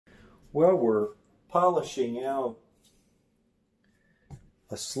Well, we're polishing out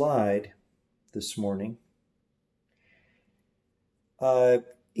a slide this morning.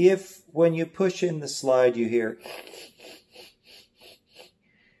 If when you push in the slide you hear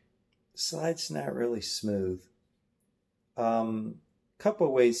slide's not really smooth.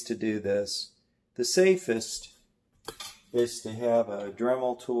 Couple ways to do this. The safest is to have a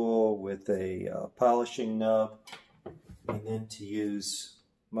Dremel tool with a polishing nub, and then to use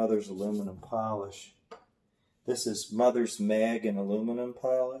Mother's aluminum polish. This is Mother's Mag and aluminum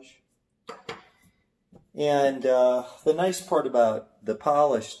polish. And the nice part about the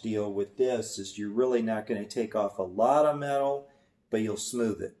polish deal with this is you're really not going to take off a lot of metal, but you'll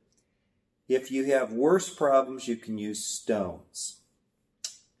smooth it. If you have worse problems, you can use stones,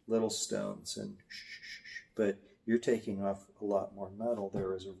 little stones, but you're taking off a lot more metal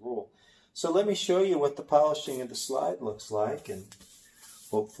there as a rule. So let me show you what the polishing of the slide looks like, and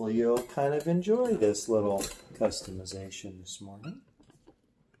hopefully you'll kind of enjoy this little customization this morning.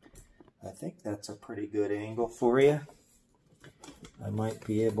 I think that's a pretty good angle for you. I might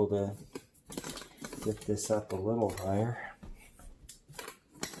be able to get this up a little higher.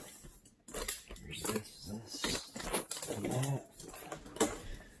 Here's this, and that.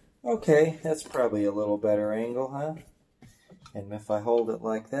 Okay, that's probably a little better angle, huh? And if I hold it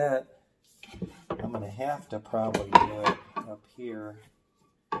like that, I'm going to have to probably do it up here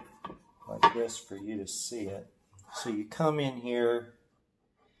like this for you to see it. So you come in here,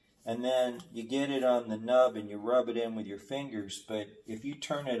 and then you get it on the nub and you rub it in with your fingers, but if you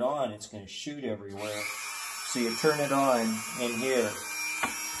turn it on, it's going to shoot everywhere. So you turn it on in here,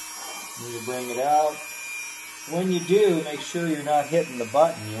 and you bring it out. When you do, make sure you're not hitting the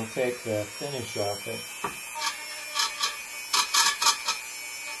button. You'll take the finish off it.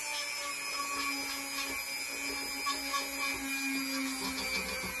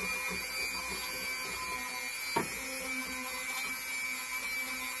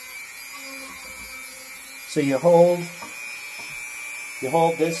 So you hold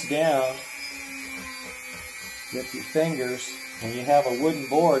this down with your fingers, and you have a wooden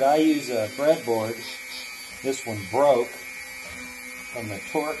board. I use a breadboard. This one broke from the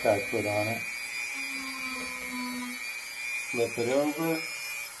torque I put on it. Flip it over,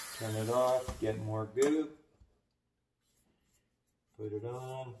 turn it off, get more goo. Put it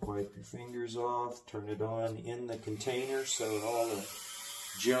on, wipe your fingers off, turn it on in the container so all the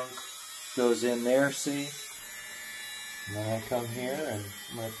junk goes in there, see? And then I come here and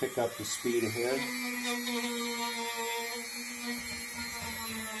I'm going to pick up the speed ahead.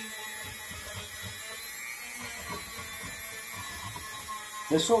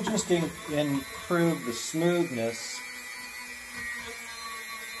 This will just improve the smoothness.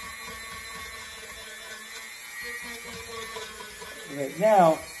 Right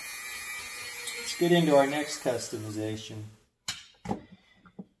now, let's get into our next customization.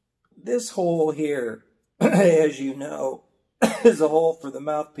 This hole here, as you know, is a hole for the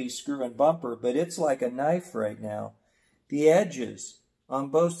mouthpiece screw and bumper, but it's like a knife right now. The edges on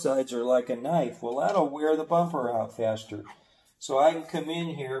both sides are like a knife. Well, that'll wear the bumper out faster. So I can come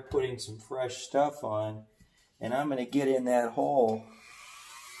in here putting some fresh stuff on, and I'm going to get in that hole,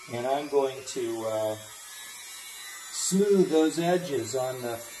 and I'm going to smooth those edges on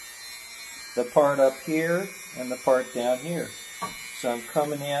the part up here and the part down here. So I'm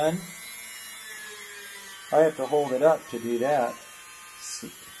coming in. I have to hold it up to do that.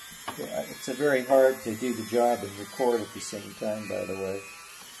 It's very hard to do the job and record at the same time, by the way.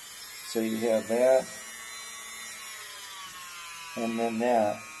 So you have that, and then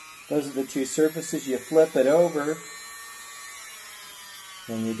that. Those are the two surfaces. You flip it over,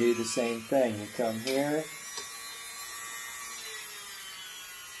 and you do the same thing. You come here,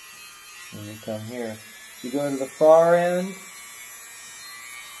 and you come here. You go to the far end,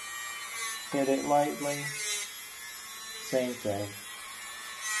 hit it lightly, same thing.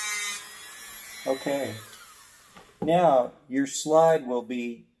 Okay, now your slide will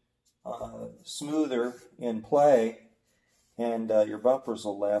be smoother in play, and your bumpers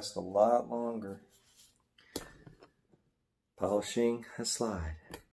will last a lot longer. Polishing a slide.